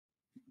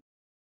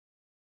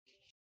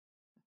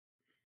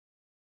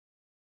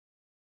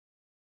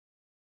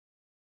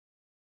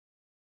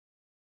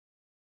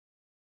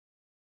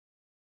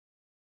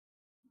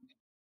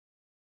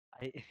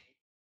I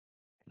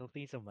don't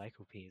think it's a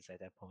micro penis at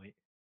that point.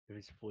 It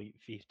was 50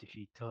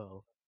 feet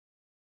tall.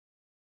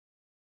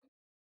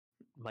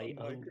 My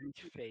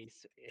unleashed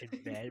face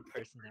and bad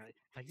personality.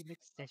 How you make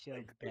a statue of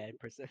a bad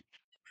person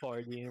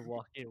farting and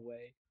walking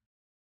away?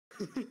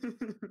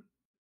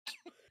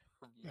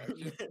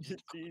 Imagine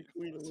Majesty,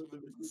 Queen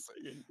Elizabeth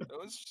II. That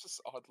was just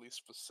oddly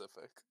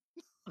specific.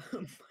 A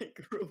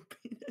micro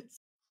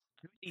penis.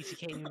 You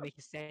can't even make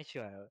a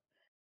statue out.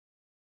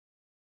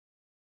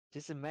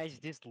 Just imagine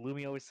this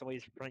looming over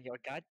somebody's front yard.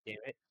 God damn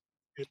it!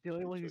 You're the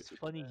only one who's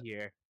funny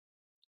here.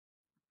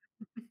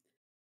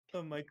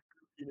 A micro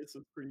penis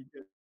was pretty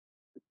good.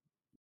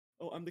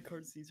 Oh, I'm the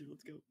card Caesar.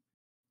 Let's go.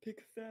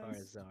 Pick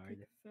fast. Charizard.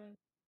 Pick fast.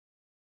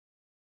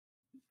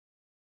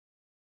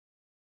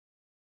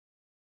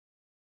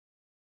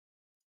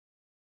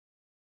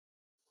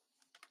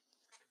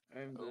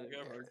 I'm the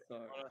Okay. card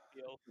On a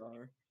feel,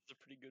 star. it's a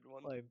pretty good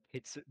one.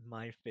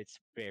 Mine fits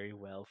very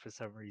well for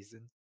some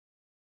reason.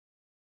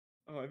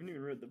 Oh, I haven't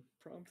even read the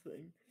prompt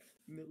thing.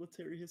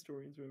 Military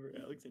historians remember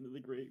Alexander the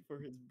Great for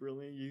his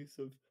brilliant use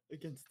of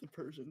against the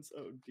Persians.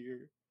 Oh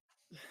dear.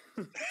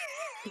 I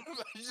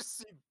just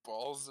see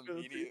balls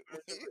immediately.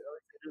 Alexander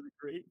the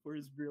Great for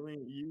his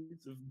brilliant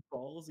use of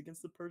balls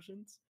against the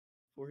Persians,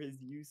 for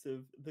his use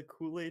of the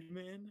Kool-Aid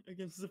Man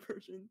against the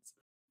Persians,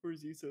 for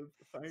his use of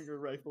firing a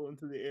rifle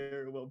into the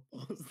air while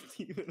balls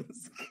deep in a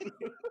school.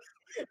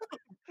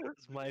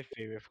 It's my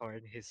favorite part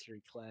in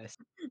history class.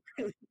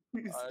 I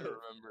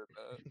remember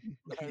that.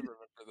 I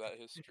remember that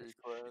history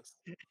class.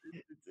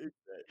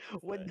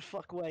 When the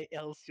fuck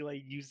else do I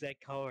use that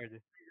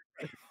card?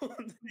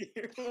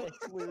 That's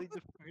literally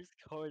the first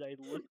card I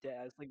looked at.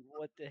 I was like,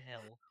 what the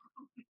hell?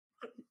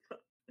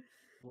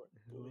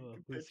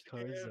 Whose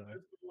cards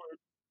are?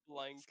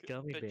 Blank.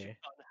 Gummy Bet you bear.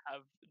 can't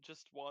have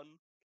just one.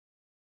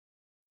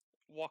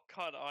 What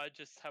can't I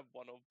just have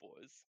one of,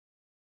 boys?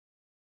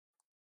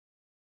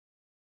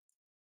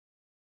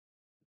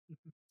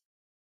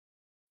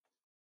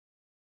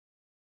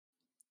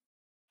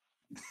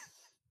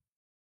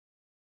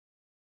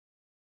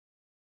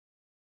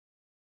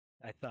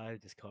 I thought I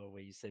would just call it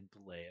where you said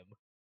blam.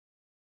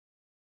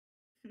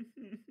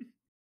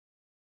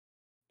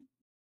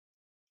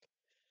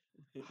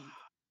 Oh,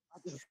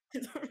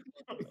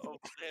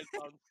 Lance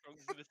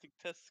Armstrong's missing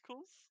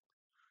testicles?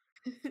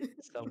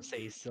 Some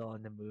say still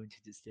on the moon to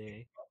this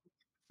day.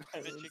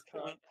 Bet you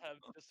can't have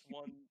just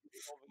one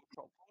solving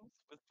problems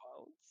with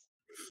violence.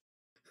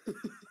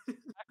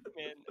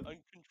 Pac-Man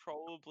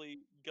uncontrollably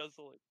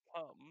guzzling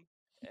cum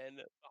and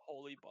the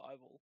Holy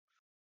Bible.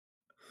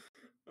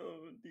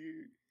 Oh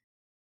dear.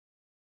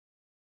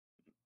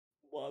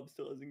 Wob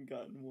still hasn't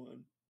gotten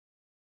one.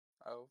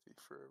 I will be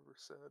forever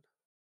sad.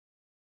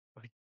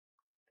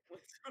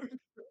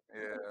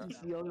 Yeah. He's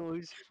the only one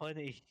who's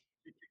funny.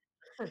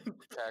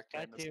 Pac-Man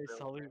God is damn,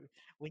 failure.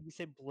 when you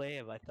said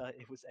blam, I thought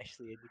it was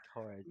actually in the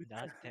card,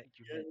 not that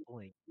you meant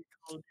blink.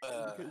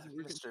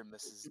 Mr. and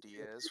Mrs.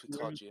 Diaz, we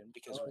called you in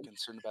because we're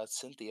concerned about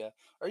Cynthia.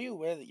 Are you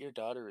aware that your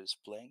daughter is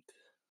blank?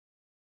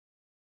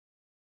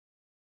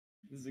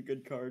 This is a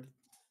good card.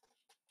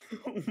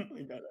 Oh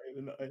my god,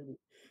 I had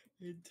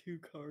two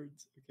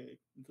cards. Okay, it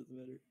doesn't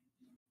matter.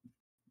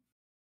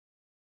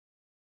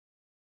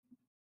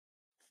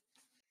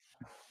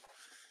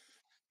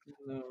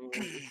 No,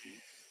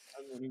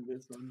 I'm winning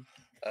this one.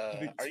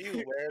 Are you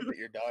aware that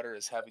your daughter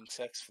is having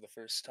sex for the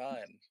first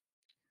time?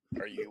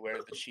 Are you aware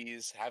that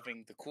she's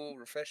having the cool,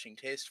 refreshing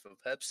taste of a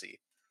Pepsi?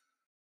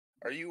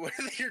 Are you aware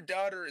that your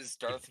daughter is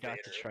Darth Vader?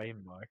 Got the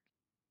trademark.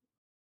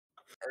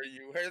 Are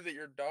you aware that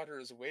your daughter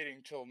is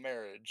waiting till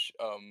marriage?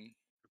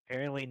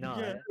 Apparently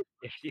not.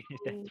 Yeah.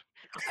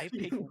 I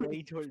picked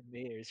way toward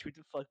mayors. Who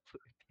the fuck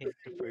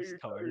picked the first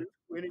card?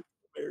 Waiting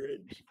for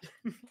marriage.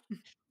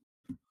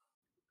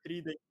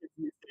 Pity that kids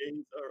these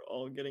days are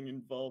all getting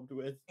involved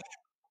with.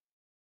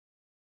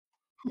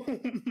 Oh my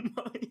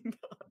god.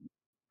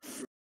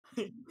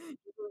 This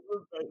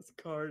was the best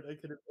card I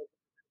could have picked.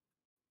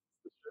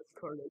 It's the best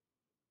card I could have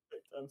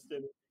picked. I'm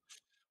standing.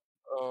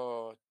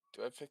 Oh,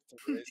 do I pick the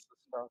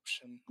racist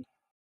option?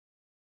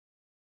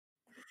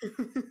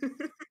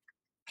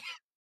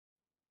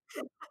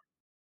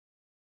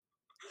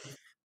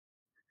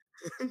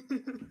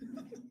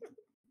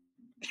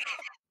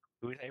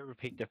 Whoever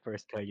picked the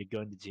first card, you're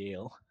going to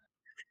jail.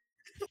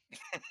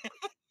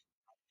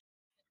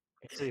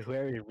 Actually,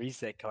 whoever reads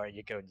that card,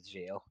 you're going to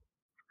jail.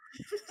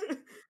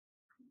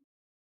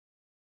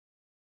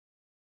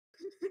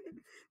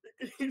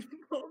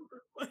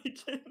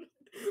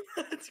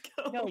 Let's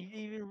go. No, you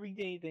didn't even read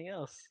anything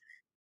else.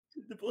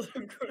 The blood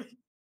of Christ.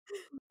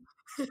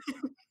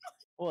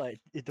 What?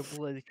 The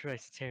blood of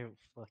Christ, terrible.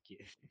 Fuck you.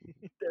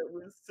 That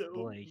was so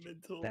Blake,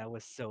 mental. that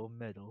was so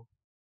metal.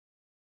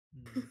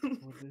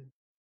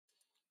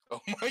 Oh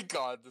my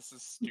god, this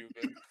is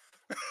stupid.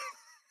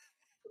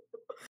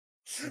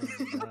 Oh,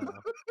 no.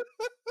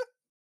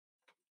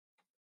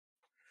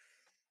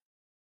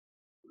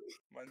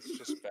 Mine's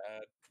just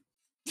bad.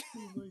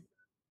 Oh my god.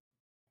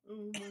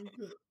 Oh my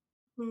god.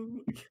 Oh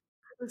my god.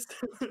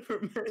 Salad for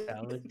men.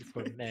 Salad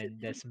for men,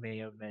 that's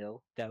mayo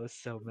metal. That was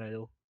so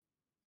metal.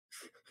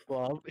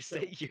 Bob,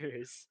 say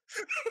yours.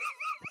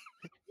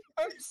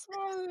 I'm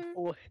sorry.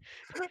 What?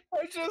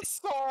 I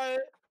just saw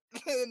it,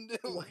 and it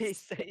Why was.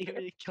 is that even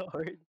a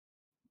card?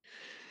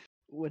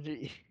 Wonder,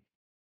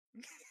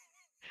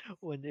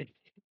 wonder,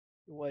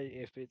 what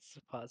if it's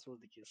possible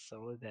to get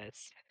someone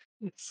that's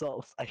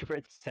salt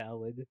hybrid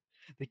salad,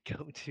 the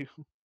go-to?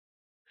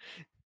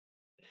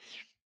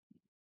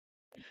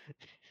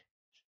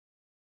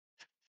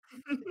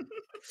 I'm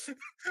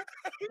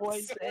Why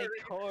is that a sorry.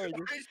 card?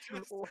 Why is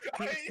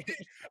I, that a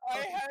I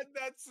card? had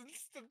that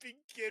since the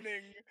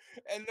beginning,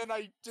 and then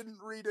I didn't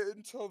read it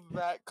until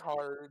that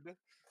card.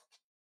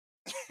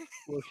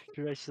 Well,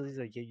 congratulations,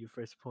 I gave you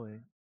first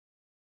point.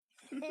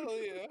 Hell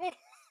yeah.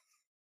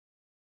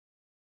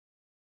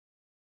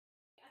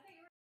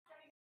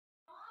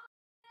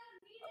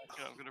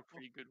 I've got a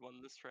pretty good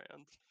one this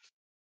round.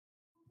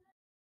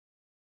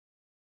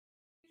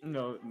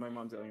 No, my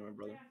mom's yelling at my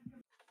brother.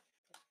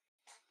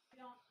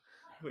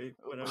 Wait,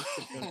 when I was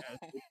sipping on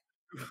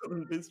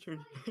acid, this turned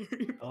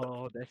very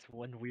Oh, that's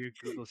one weird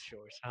Google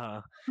source,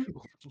 huh?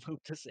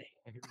 Lucas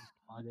Harry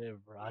Potter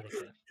erotica.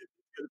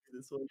 gonna be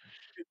this one.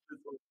 It's this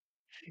one.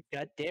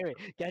 God damn it!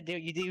 God damn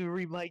it! You didn't even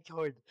read my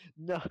card.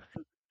 No.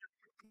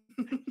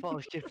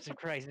 False ships of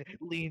Christ.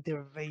 Lead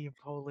their vain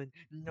Poland.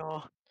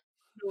 No.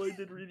 No, I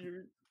did read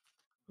yours.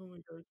 Oh my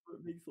gosh,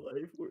 what makes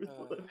life worth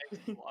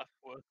Makes living? life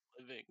worth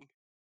living.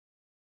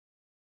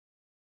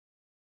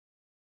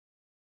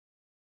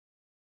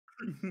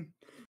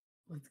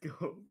 Let's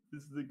go.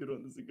 This is a good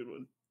one. This is a good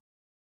one.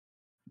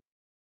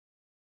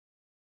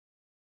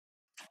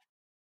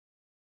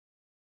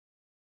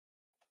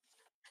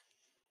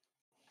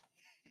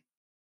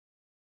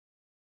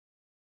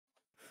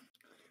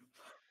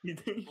 You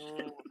think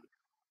Mm,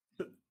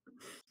 the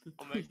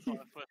what makes 20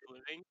 life worth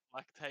living?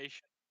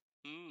 Lactation.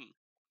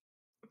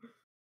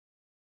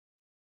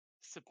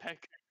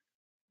 Sepek,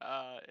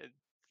 and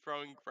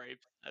throwing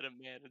grapes at a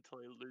man until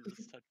he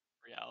loses touch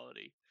with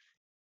reality.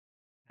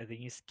 I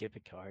think you skip a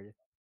card.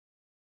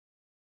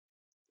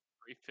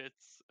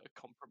 Refits a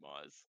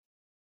compromise.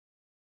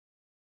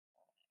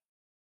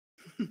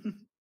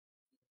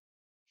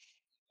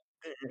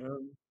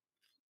 Damn.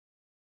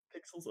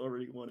 Pixel's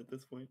already won at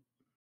this point.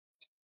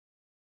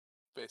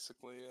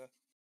 Basically, yeah.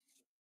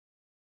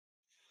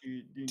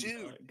 Do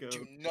Dude, not go. do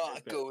to not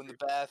that go in the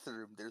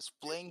bathroom. There's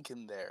blank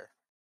in there.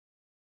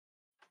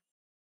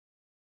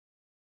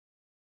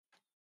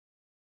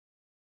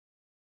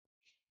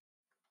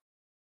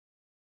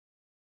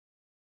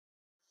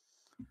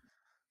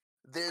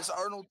 There's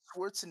Arnold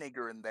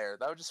Schwarzenegger in there.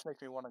 That would just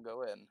make me want to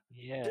go in.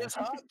 Yeah. There's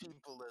hot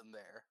people in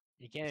there.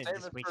 Again, Same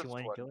this as makes you first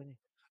want one. to go in.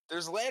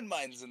 There's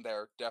landmines in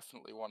there.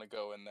 Definitely want to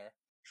go in there.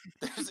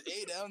 There's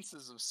 8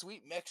 ounces of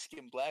sweet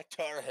Mexican black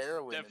tar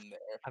heroin in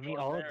there. I mean,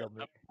 Go in all there of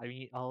them. and I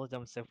mean, all of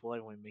them except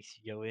one when makes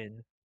you go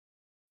in.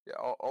 Yeah,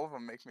 all of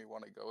them make me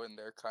want to go in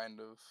there, kind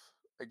of.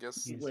 I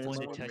guess You this just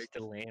want to one, touch makes, the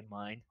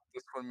landmine.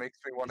 this one makes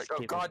me want to. Just Oh,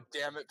 kidding. god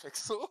damn it,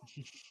 Pixel!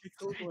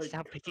 Pixel's like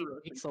Stop picking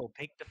crushing. Pixel.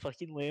 Pick the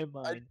fucking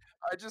landmine.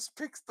 I just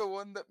picked the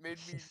one that made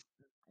me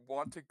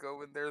want to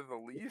go in there the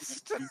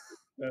least.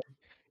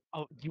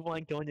 Oh, you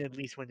want to go in at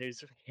least when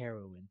there's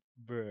heroin,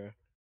 bruh.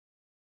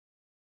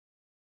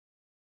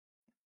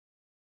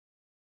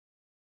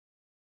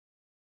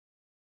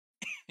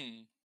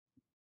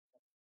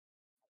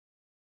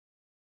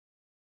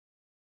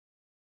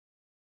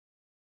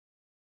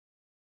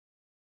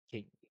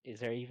 Okay, is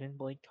there even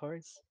blank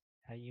cards?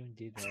 How do you even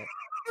do that?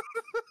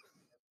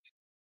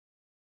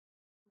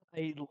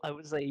 I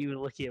was like even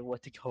looking at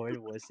what the card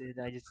was, and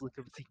I just looked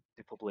up the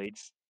nipple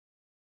blades.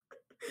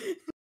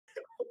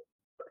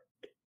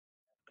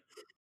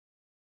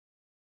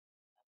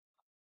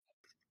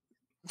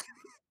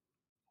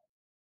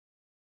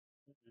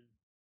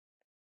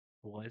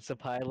 Once a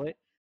pilot.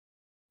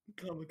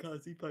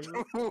 Kamikaze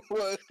pilot. Who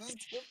was the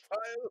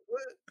pilot?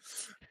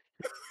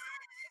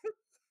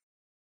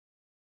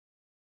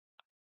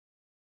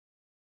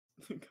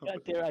 God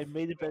damn, I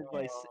made it better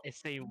by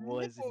saying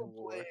was in the Nipple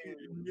war.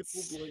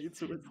 Nipple blade,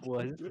 so it's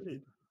Was. not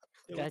good.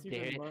 That God wasn't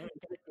damn even it. mine.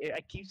 God damn,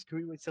 I keep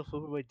screwing myself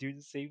over by doing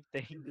the same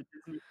thing. The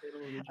Disney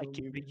Channel I original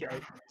keep movie. making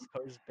other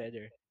cards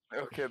better.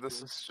 Okay,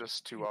 this is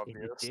just too In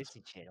the obvious.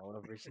 Disney Channel,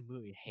 a recent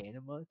movie,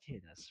 Hannah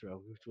Montana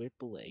struggled with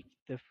Blake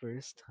the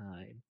first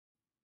time.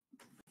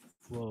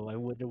 Whoa, I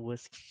wonder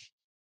what's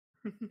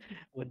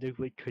wonder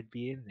what could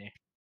be in there.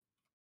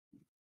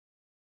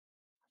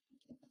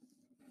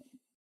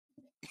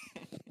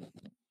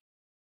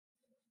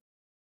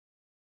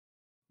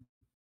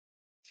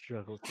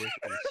 Struggled with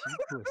itchy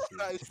pussy.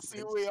 I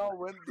see we all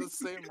went the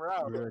same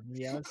route. Run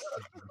me outside.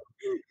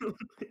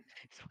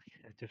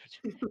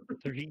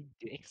 Three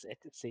dicks at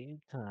the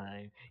same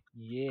time.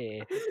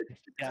 Yeah.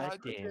 God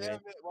damn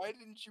it. Why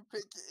didn't you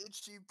pick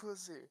itchy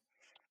pussy?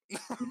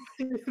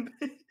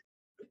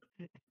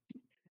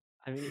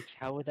 I mean,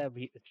 how would that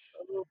be?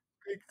 Oh,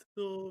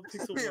 Pixel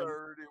We one.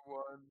 already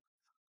won.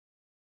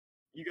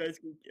 You guys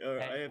can.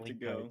 I have to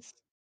Blank go. cards.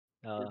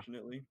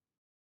 Fortunately.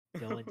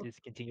 Don't want to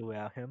just continue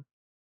without him.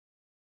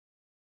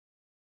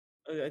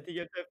 I think you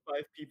have to have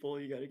 5 people.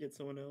 You got to get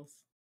someone else.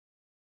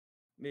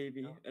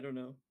 Maybe. No. I don't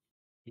know.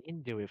 You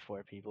can do it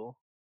for people.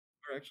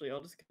 Or actually,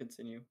 I'll just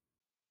continue.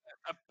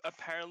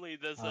 Apparently,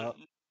 there's Uh,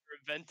 an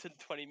event in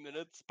 20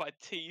 minutes by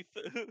Teeth.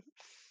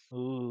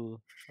 ooh.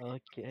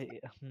 Okay.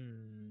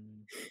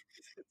 Hmm.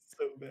 It's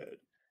so bad.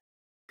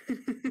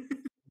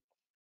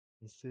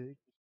 Sick.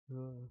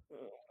 Uh,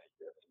 Oh,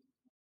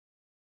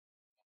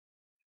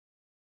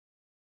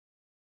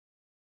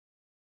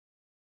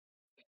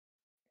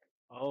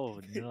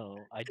 oh no.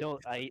 I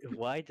don't.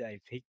 Why did I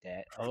pick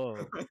that? Oh.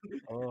 I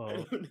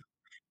Oh. don't know.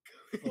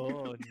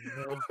 Oh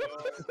no.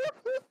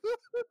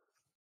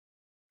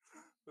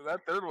 That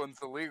third one's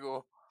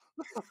illegal.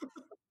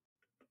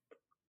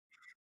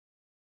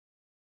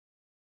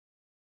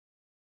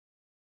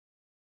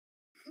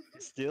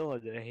 Still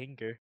on the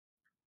hanger.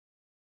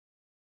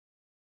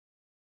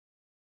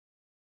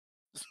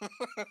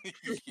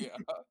 Yeah.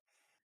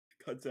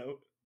 Cuts out.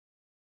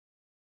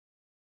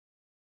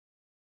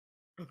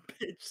 A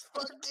bitch.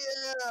 Fuck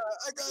yeah!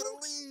 I got a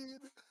lead!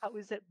 How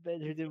is that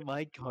better than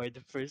my card?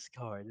 The first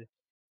card.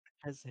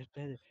 How's that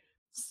better?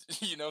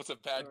 You know it's a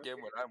bad game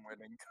when I'm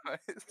winning, guys.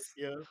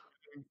 Yeah,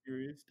 having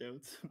serious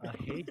doubts about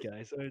Hey it.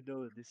 guys, I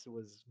know this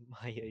was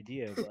my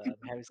idea, but I'm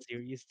having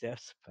serious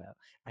doubts about.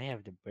 I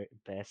have the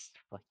best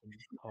fucking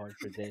card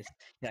for this.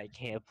 I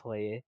can't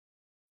play it.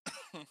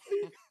 I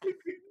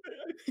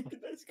picked the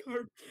best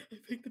card. I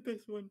picked the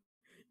best one.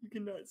 You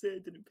cannot say I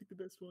didn't pick the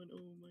best one.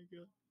 Oh my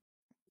god.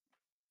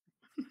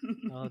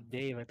 Oh,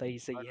 Dave, I thought you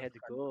said I you just had to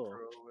kind of go.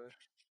 throw away.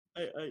 I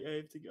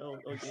have to go.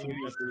 I'll go Serious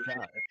after this.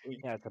 thought.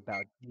 Yeah, it's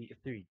about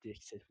three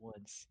dicks at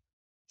once.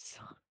 So,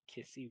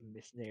 kissy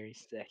missionary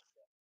sex.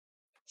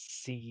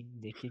 See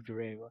Nikki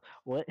Grandma.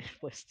 What?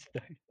 What's the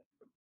third?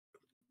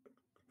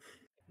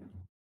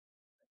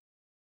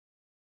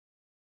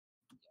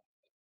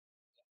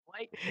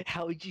 Why?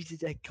 How would you do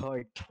that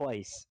card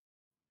twice?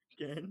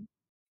 Again.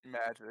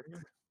 Magic.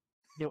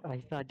 No,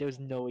 I thought there was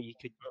no way you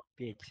could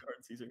bitch. Card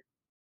Caesar.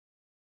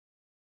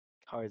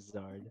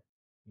 Charizard.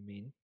 You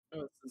mean?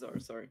 Oh, it's Cesar,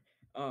 sorry.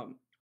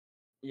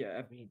 Yeah,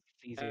 I mean,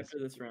 Caesar's. after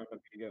this round, I'm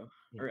gonna go.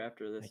 Yeah, Or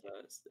after this,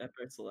 okay.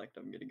 after I select,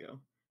 I'm gonna go.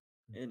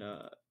 And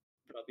Mhm.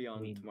 but I'll be I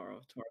on mean,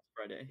 tomorrow. Tomorrow's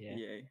Friday. yeah.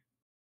 Yay.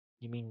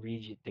 You mean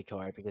read the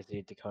card because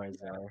the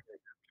cards are.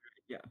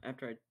 Yeah,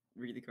 after I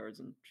read the cards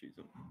and choose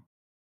them.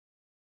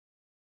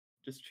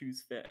 Just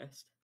choose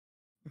fast.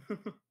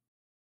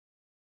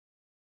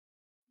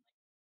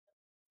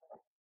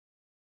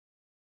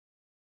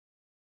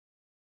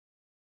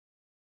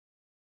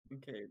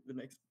 Okay, the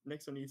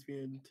next on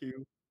ESPN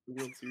two, the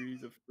World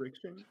Series of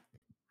Friction,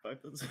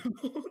 5,000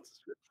 volts,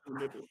 for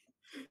nipple,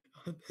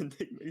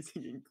 authentic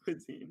Mexican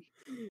cuisine.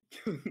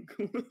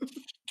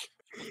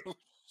 Oh,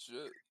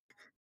 shit.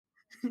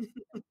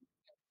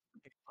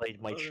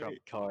 Played my All trump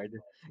right, card.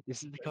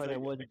 This is the guys, card I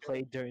wanted to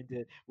play during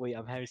the. Wait,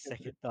 I'm having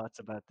second thoughts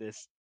about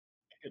this.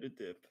 I got a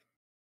dip.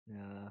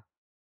 Uh,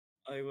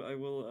 I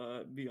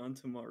will be on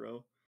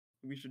tomorrow.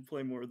 We should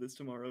play more of this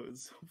tomorrow.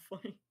 It's so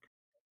funny.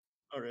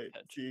 All right,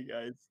 see you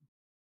guys.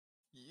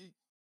 Yeet.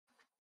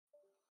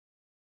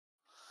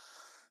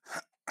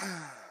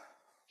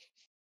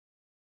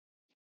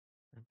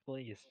 I'm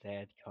playing a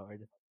sad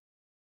card.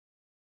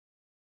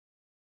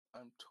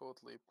 I'm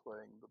totally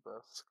playing the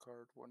best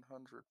card 100%.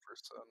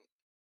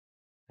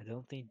 I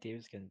don't think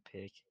Dave's gonna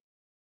pick.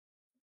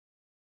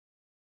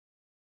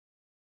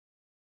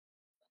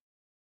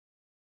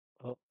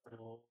 Oh,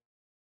 oh.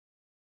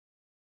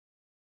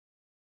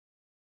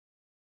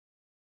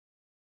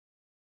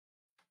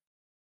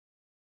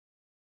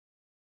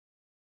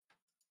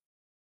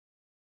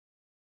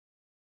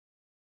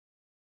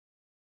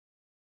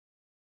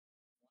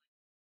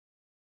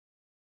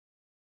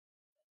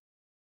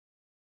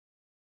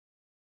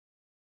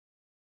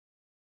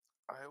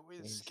 I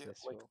always get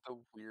like Ancestral. the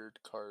weird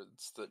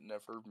cards that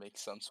never make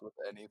sense with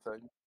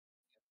anything.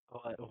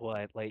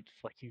 What? Like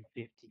fucking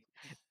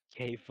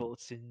 50k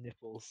volts and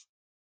nipples.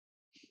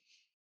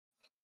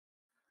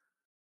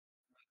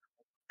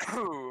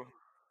 Ooh.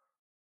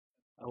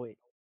 Oh wait,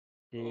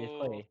 did it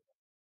Oh, play?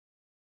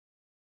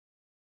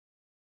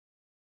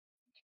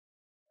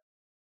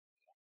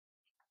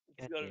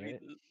 it's God gotta damn be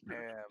it! the.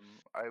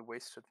 Damn, I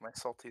wasted my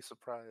salty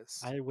surprise.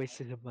 I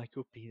wasted a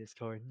micro penis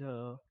card.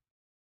 No.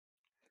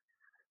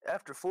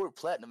 After 4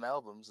 platinum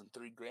albums and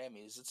 3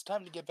 Grammys, it's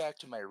time to get back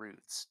to my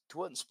roots, to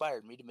what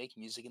inspired me to make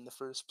music in the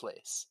first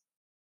place.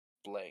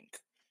 Blank.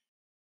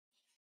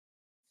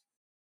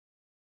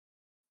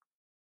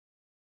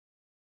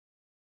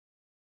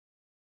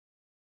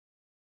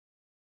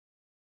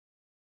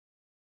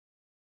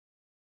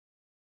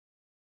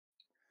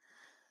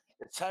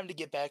 It's time to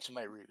get back to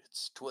my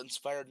roots, to what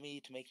inspired me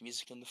to make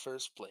music in the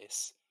first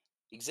place.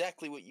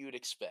 Exactly what you would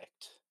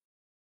expect.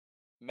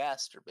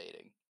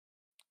 Masturbating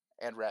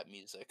and rap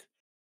music.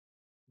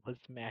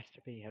 What's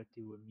masturbating have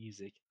to do with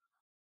music?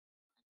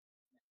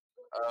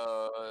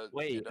 You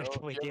Wait, know,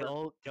 wait, you ever, they're you ever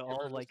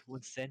all like just,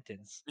 one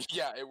sentence.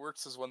 yeah, it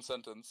works as one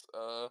sentence.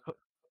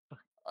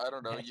 I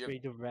don't know,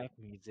 Masturbating to rap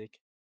music.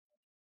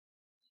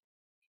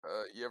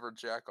 You ever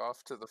jack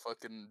off to the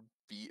fucking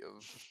beat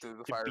of Through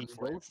the The Fire and Beatles?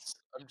 Flames?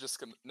 I'm just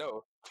gonna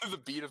no to the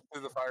beat of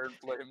Through the Fire and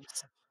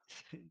Flames.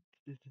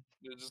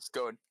 You're just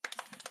going.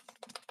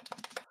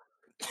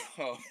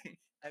 Oh,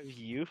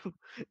 You,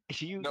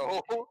 you,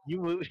 no,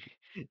 you move,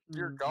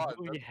 dear you God,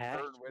 move your that's hat,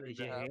 burn waiting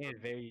to your hand happen.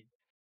 very.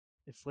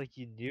 It's like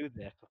you knew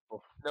that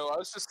before. No, I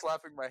was just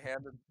slapping my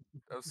hand.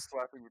 I was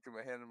slapping between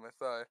my hand and my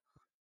thigh.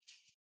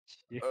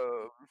 Shit.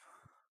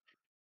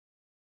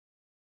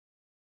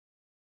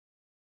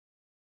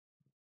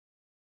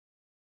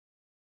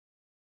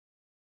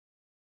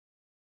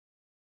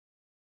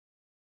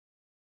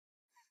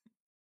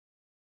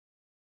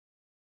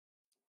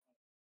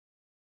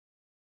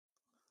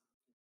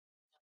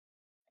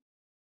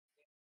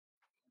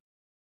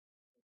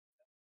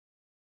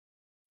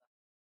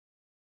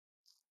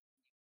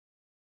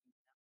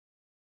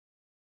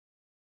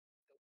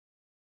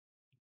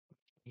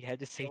 You had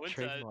to say No one's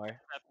trademark. at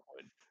that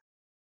point.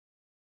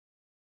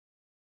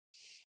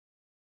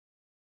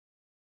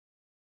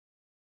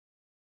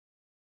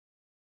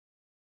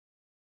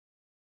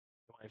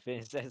 You want to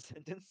finish that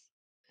sentence?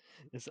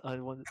 It's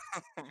unwanted.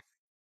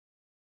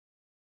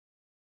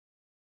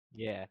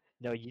 Yeah.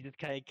 No, you just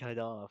kind of cut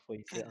off when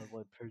you said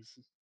unwanted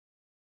person.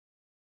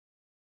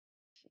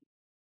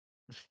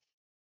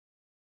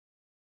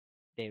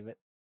 Damn it.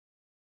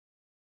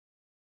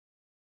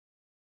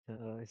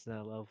 It's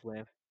not a love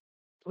lamp.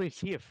 What is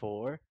here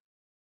for?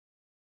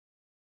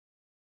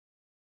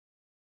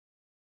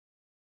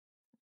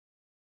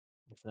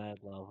 It's not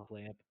a love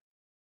lamp.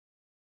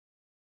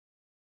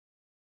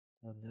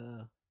 Oh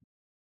no.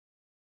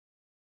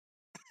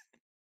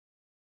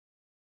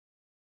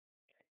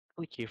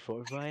 Click here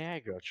for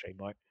Viagra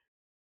trademark.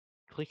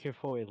 Click here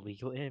for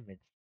illegal image.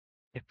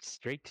 Step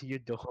straight to your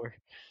door.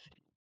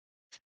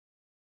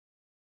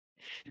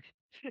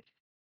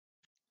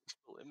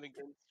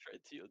 Immigrants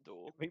straight to your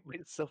door. Make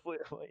myself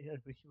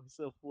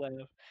laugh.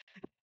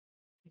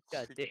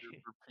 God damn.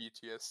 For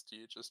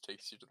PTSD, it just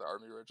takes you to the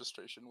Army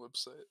registration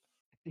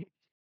website.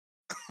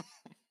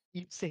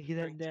 You say that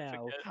Drink to now.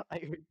 forget. I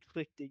already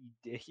clicked it,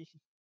 you dick.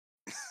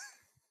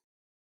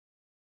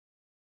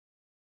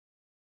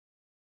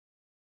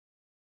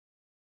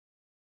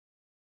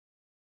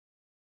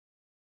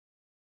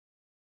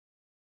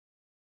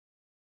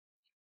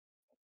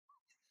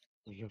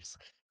 Screams.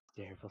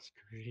 Terrible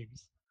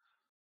screams.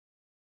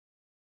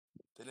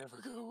 They never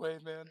go away,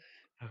 man.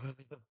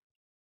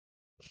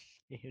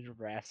 And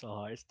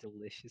Rasselhar's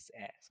delicious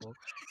asshole.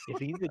 Is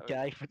he the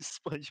guy from the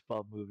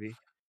SpongeBob movie?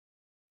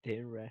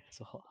 Dan Drink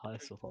to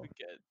Hasselhoff.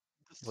 forget.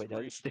 The Wait, no,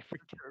 scream. it's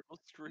different. The terrible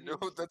scream.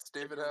 No, that's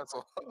David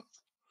Hasselhoff.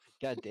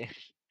 God damn.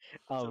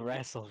 Oh,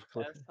 Delicious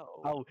Rasselhoff.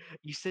 asshole. Oh,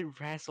 you said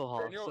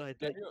Rasselhoff, so I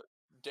thought.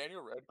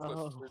 Daniel Radcliffe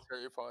Oh. is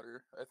Harry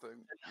Potter, I think.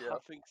 And Yeah.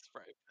 huffing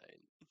spray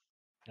paint.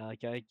 I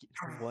gotta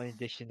get one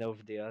edition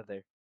over the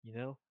other, you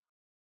know?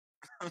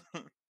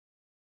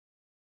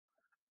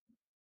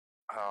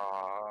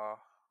 Ah,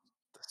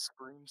 the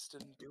screams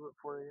didn't do it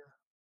for you.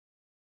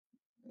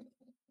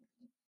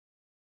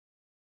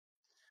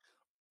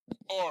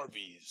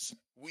 Arby's,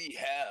 we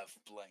have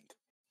blank.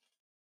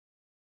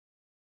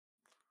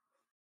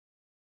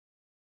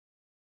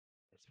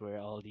 That's where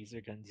all these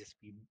are gonna just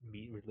be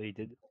meat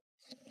related.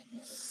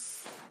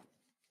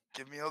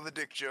 Give me all the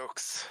dick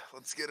jokes.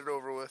 Let's get it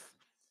over with.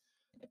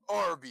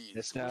 Arby's,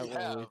 That's we not what we're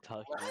have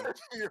talking about.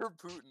 Vladimir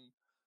Putin.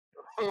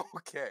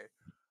 Okay.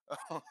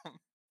 Um,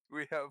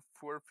 we have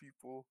poor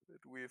people and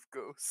we have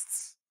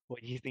ghosts.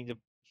 What do you think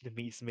the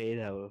meat's made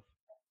out of?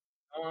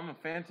 Oh, I'm a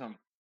phantom.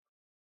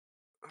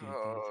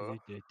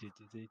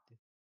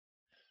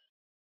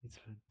 It's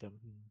phantom.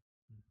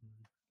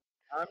 Mhm.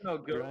 I'm no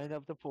ghost. Grind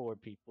up the poor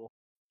people.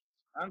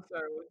 I'm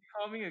sorry. Would you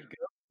call me a ghost?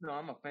 No,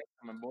 I'm a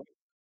phantom, my boy.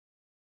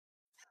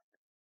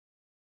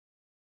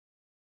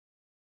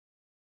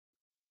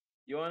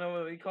 You wanna know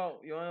what we call?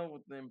 You wanna know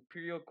what the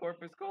Imperial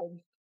Corp is called?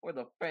 We're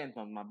the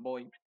Phantom, my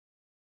boy.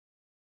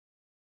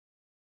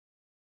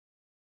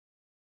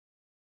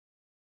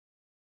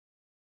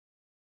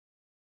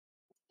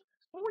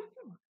 What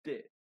you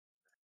did?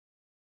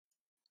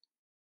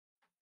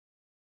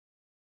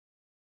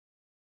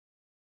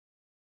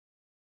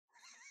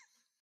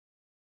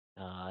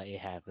 It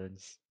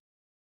happens.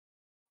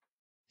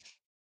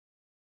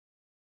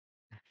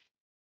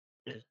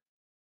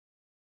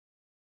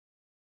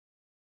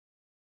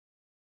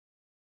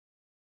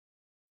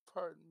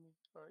 Pardon me.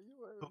 Are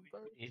you Aaron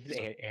Burr?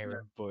 It's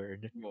Aaron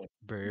Bird. Boy.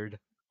 Bird.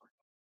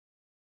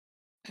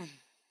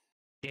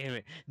 Damn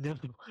it! No.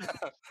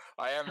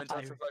 I am in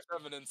touch I- with my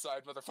feminine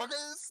side,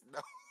 motherfuckers. No.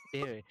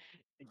 Damn it!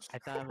 I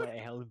thought my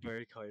Alan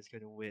Bird card is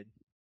gonna win.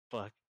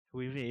 Fuck.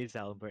 Who even is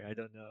Alan Bird? I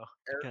don't know.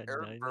 I got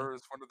Aaron 9. Burr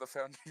is one of the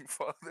founding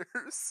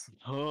fathers.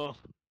 Oh.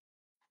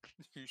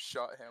 He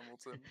shot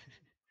Hamilton.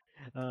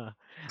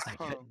 I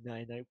got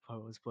 9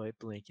 poems by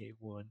Blank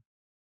 81.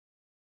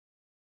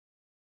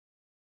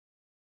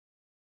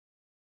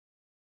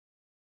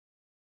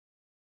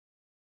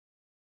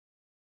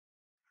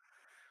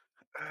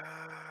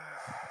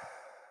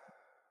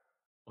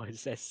 What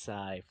is that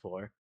sigh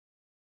for?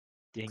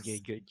 Didn't get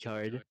a good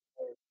card.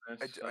 I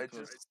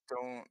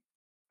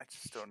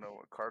just don't know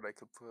what card I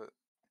could put.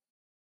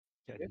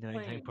 Got They're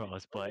 99 playing-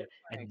 problems, they're but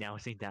playing-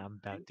 announcing that I'm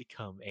about to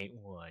come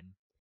 8-1.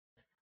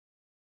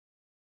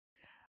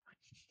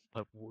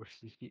 But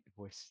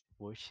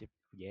worship,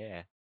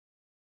 yeah.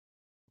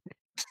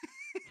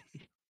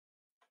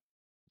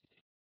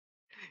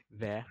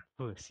 That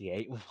pussy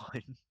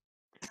 8-1.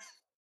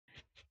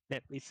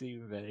 That makes it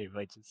even better if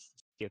I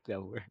just skip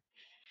that word.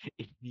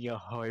 If you're a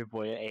hard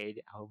boy, I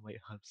oh my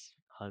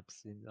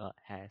Hudson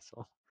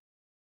hassle.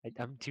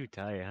 I'm too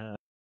tired, huh?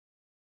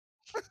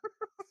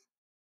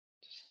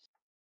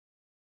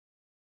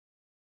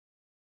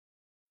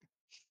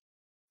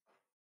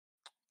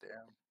 Damn.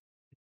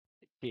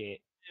 Yeah,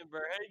 Yeah, bro,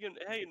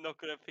 how you not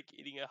gonna pick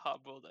eating a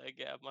hard-boiled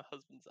egg out of my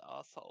husband's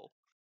asshole?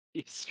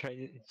 it's trying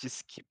to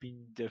just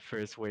keeping the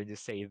first word to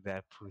say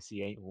that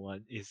pussy ain't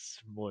one is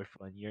more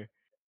funnier.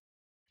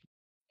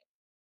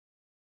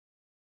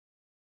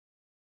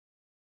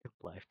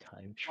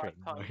 Lifetime Lifetime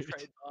trademark.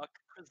 trademark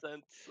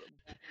presents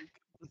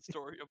Blank, the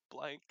story of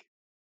blank.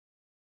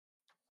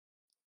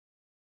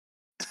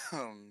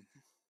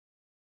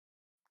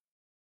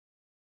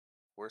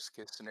 Worst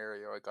case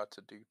scenario, I got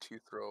to do 2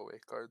 throwaway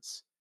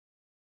cards.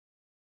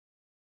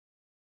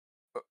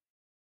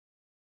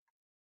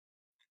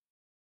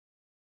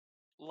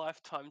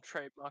 Lifetime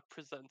trademark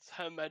presents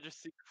Her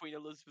Majesty Queen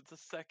Elizabeth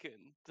II,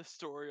 the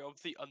story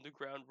of the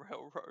Underground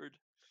Railroad.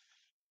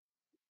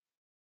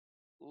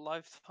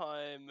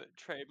 Lifetime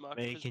trademark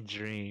American presents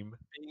Dream.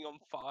 Being on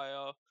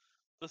Fire,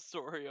 the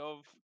story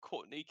of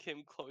Courtney,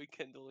 Kim, Chloe,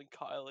 Kendall, and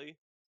Kylie.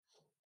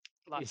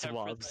 It's Lifetime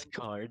Wob's presents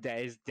card.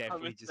 That is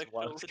definitely just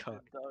Wob's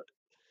Homosexuality,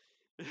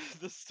 card.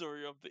 the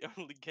story of the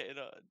only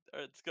gator. Or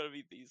it's gotta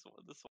be these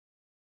one. This one.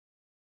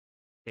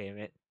 Damn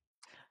it.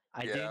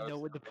 I Yeah, didn't I know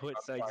was what to thinking put,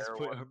 on so I just fire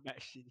put one. her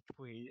machine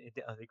queen in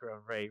the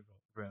underground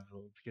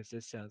railroad because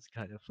it sounds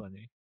kind of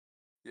funny.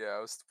 Yeah,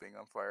 I was being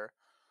on fire.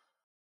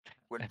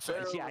 When But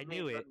Pharaoh yeah, I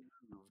knew remained it.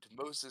 unmoved,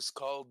 Moses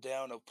called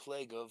down a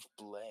plague of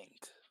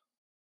blank.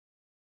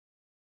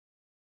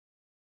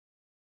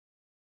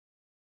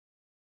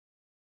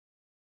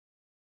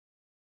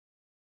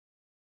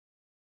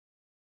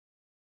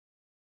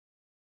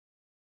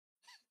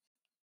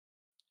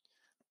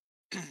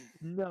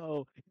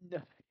 No, no.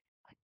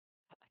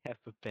 I have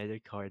a better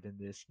card than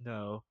this.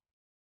 No.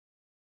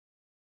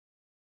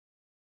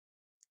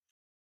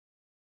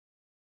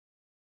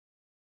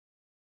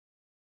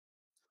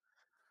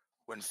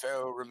 When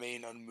Pharaoh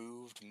remained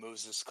unmoved,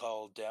 Moses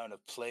called down a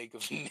plague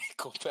of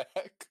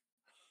Nickelback.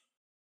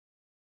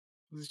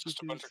 It's Look at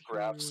just a bunch this of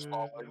graphs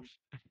falling.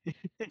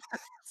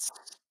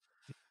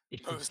 If you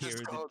Moses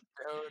hear called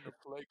down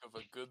a plague of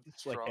a good,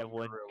 it's like that strong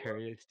one gorilla.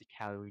 Curtis the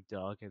Calorie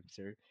Dog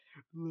episode.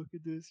 Look at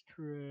this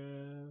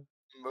crap.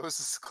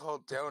 Moses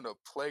called down a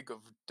plague of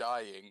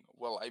dying.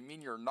 Well, I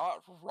mean, you're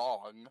not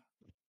wrong.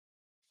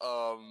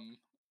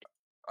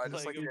 I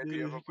just like Plague the of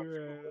idea of a this bunch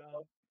crap.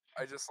 of.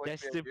 I just like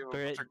That's the the idea of a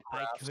bunch bird. of I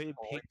graphs couldn't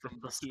falling pick the from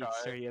the fucking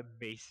sky. insert a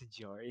mason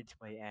jar into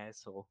my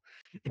asshole.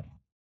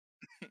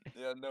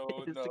 Yeah, no,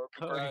 It's the no.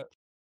 card.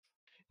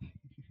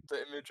 The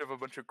image of a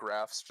bunch of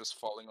graphs just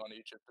falling on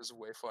Egypt is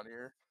way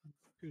funnier.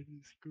 Look at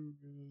this crap.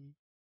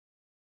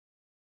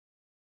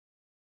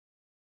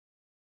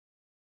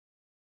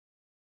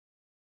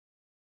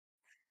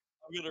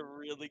 I got a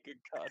really good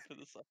card for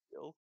this, I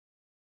feel.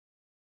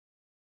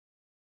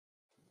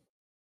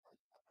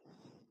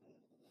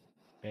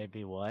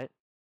 Maybe what?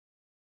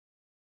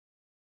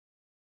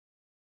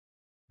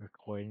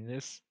 Recording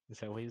this? Is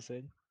that what you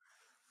said?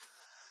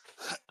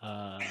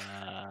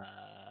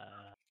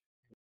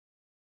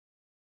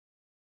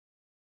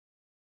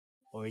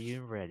 Or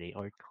you ready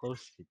or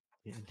close to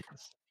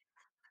this?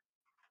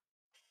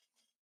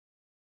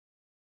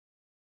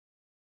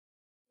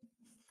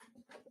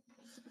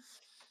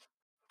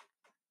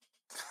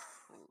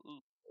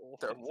 All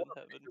There things were in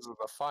heaven. because of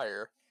the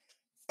fire.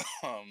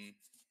 Um,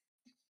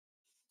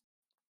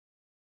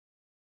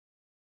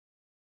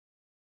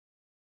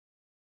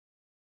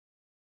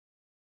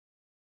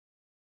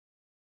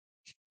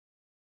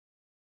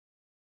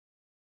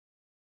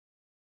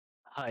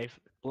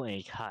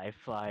 Blank high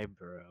five,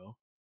 bro.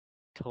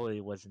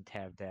 Totally wasn't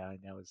tapped down.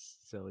 That was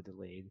so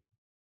delayed.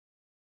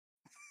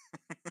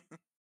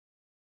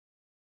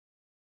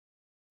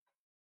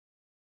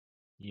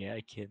 Yeah,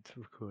 I can't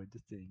record the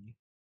thing.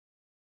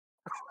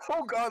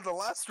 oh god, the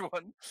last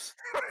one.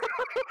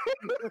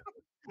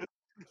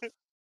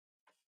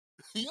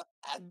 Yeah,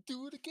 I'd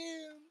do it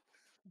again.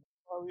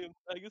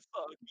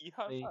 Nagasaki,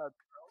 high Wait.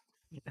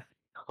 five.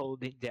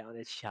 Holding down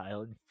a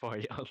child and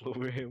farting all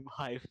over him.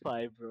 High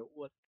five, bro.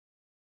 What?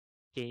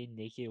 Gay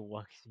naked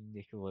watching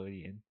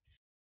Nickelodeon.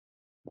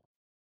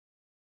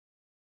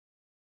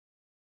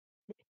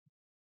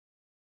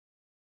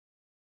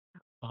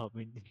 I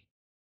mean,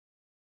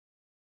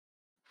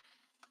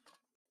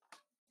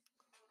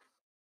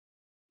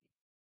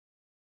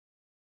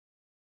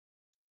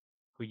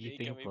 who do you You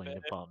think get of me, playing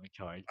man. the bombing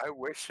card? I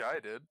wish I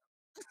did.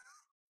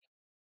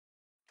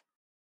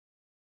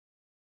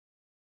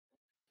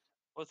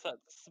 What's that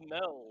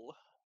smell?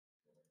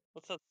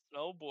 What's that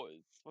smell,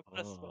 boys? What kind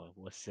of smell? Oh,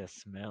 what's that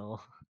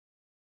smell?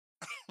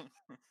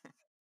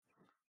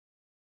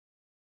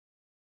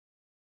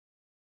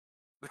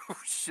 Oh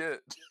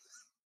shit.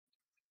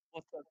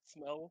 What's that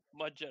smell?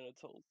 My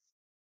genitals.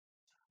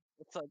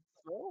 What's that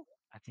smell?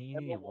 I think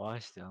you need to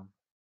wash them.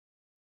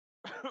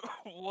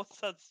 What's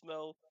that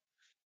smell?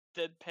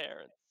 Dead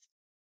parents.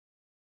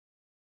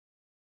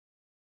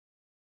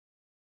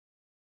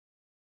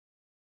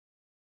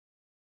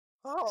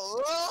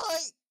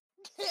 Alright!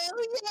 Hell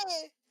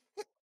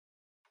yeah!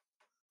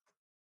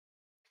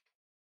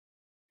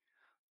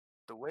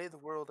 The way the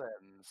world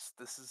ends.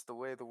 This is the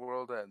way the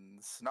world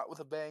ends. Not with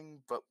a bang,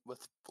 but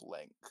with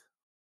blank.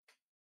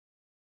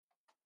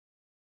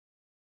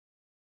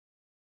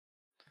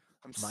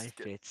 I'm Mine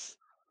scared. fits.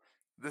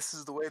 This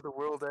is the way the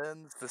world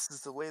ends. This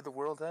is the way the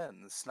world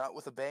ends. Not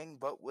with a bang,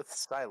 but with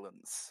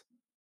silence.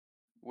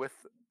 With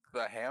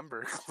the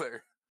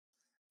Hamburglar.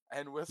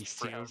 And with He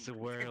brown saves the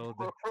world.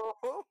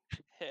 people.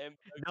 Hamburger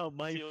No,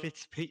 mine seals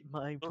fits. Pick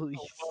mine, the please.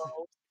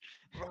 world.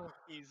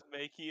 He's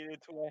making it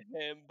into a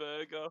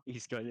hamburger.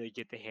 He's gonna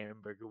get the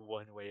hamburger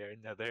one way or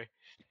another.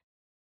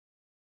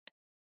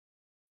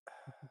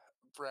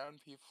 Brown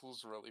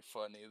people's really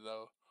funny,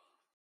 though.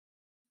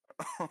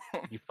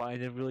 You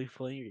find it really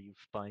funny, or you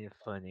find it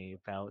funny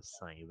about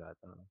something about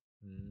them?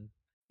 Hmm?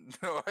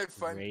 No, I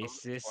find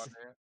both Racist?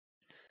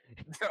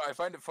 funny. No, I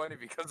find it funny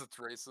because it's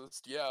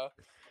racist, yeah.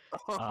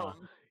 Ah,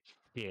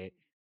 shit.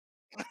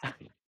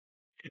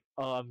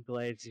 Oh, I'm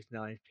glad it's just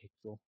 9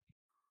 pixel.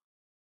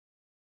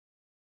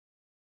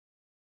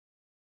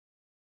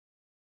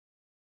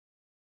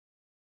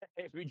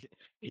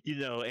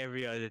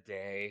 Every other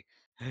day.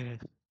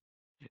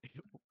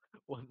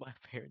 What my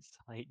parents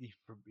hiding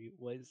from me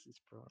was this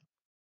problem.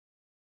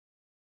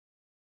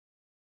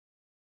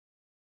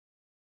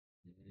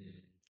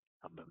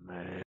 I'm a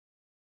man.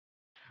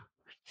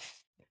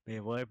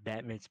 Man, what are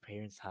Batman's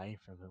parents hiding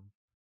from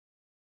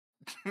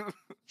him?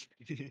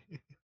 In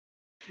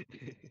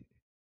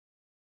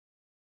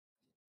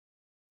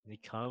the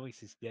comics,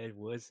 his dad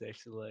was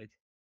sexualized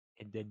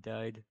and then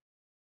died.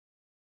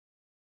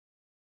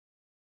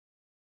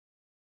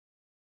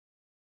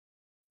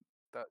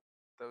 that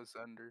that was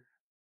under.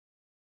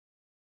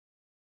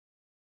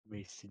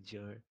 Mason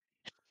jar.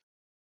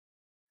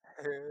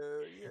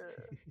 Hell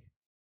yeah.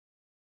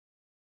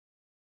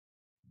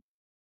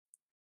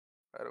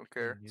 I don't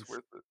care. It's Genius.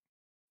 worth it.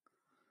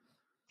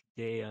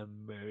 Today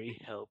I'm very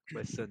help.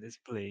 My son is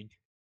playing.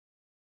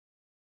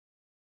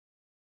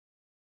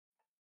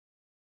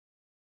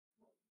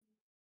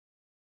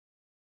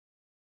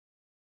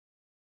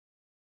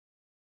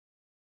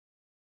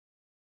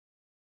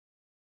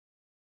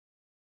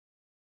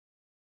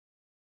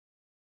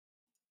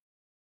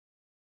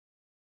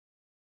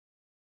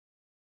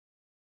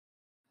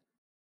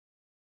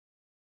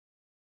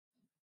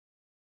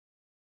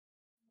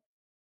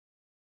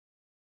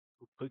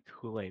 Who put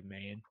Kool-Aid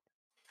Man?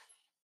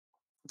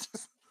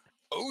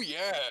 Oh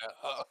yeah.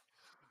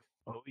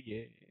 Oh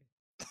yeah.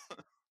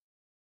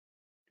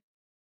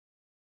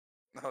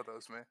 No, that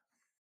was me.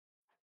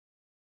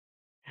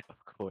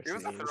 Of course It it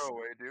was a is.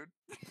 throwaway,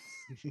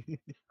 dude.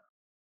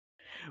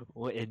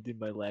 What ended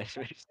my last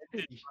race?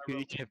 Ended You my could have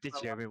rel- kept the my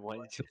German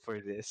one for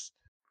this.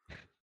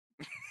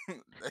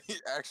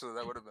 Actually,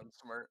 that would have been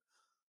smart.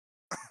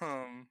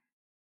 Um,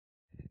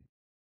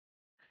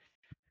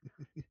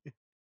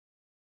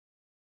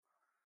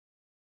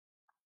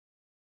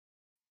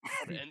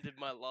 what ended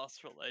my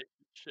last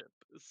relationship.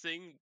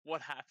 Seeing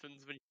what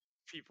happens when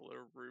people in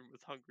a room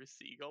with hungry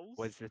seagulls.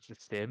 Was this The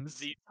Sims?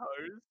 These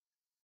hoes.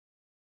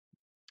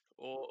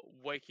 Or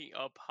waking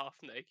up half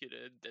naked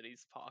in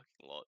Denny's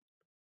parking lot.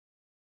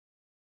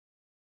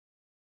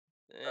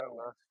 that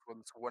last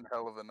one's one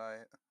hell of a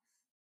night.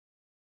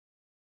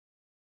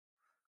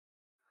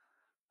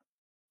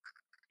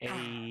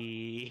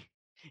 Hey,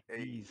 Hey,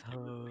 these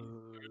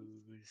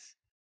hoes.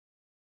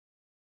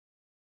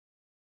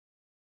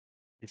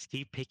 Just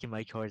keep picking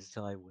my cards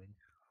until I win.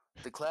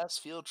 the class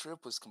field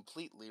trip was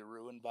completely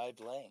ruined by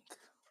blank.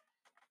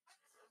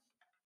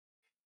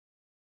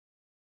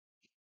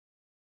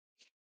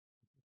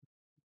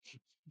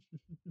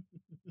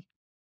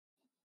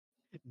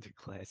 The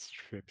class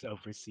trips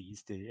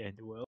overseas didn't end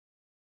well.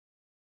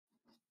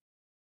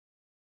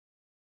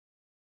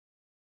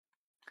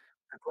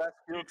 The class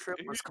field Who- trip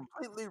who- was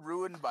completely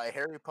ruined by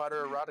Harry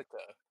Potter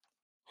erotica.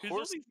 Who's all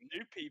Horse these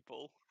new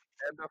people?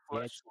 and a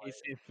Yeah, it's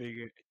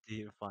fleshlight.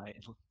 didn't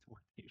find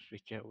what they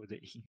figure out what they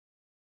eat.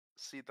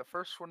 See, the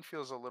first one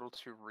feels a little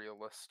too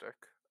realistic.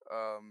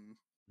 Mm.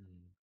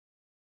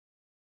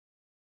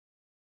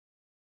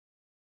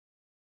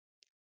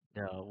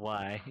 No,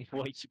 why?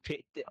 Why you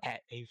picked the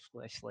at a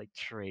flashlight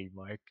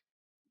trademark?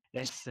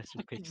 That's such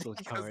a pixel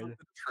because of card.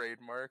 the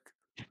trademark.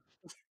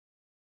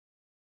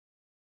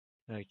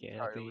 Okay,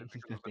 Entirely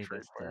because I of the think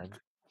that's trademark. done.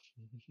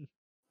 Yeah,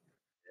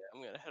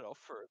 I'm gonna head off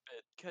for a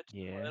bit. Catch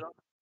you Yeah. later.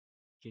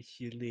 Catch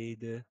you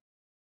later.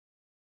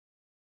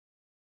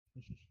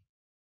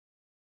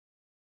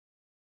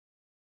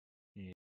 Yeah.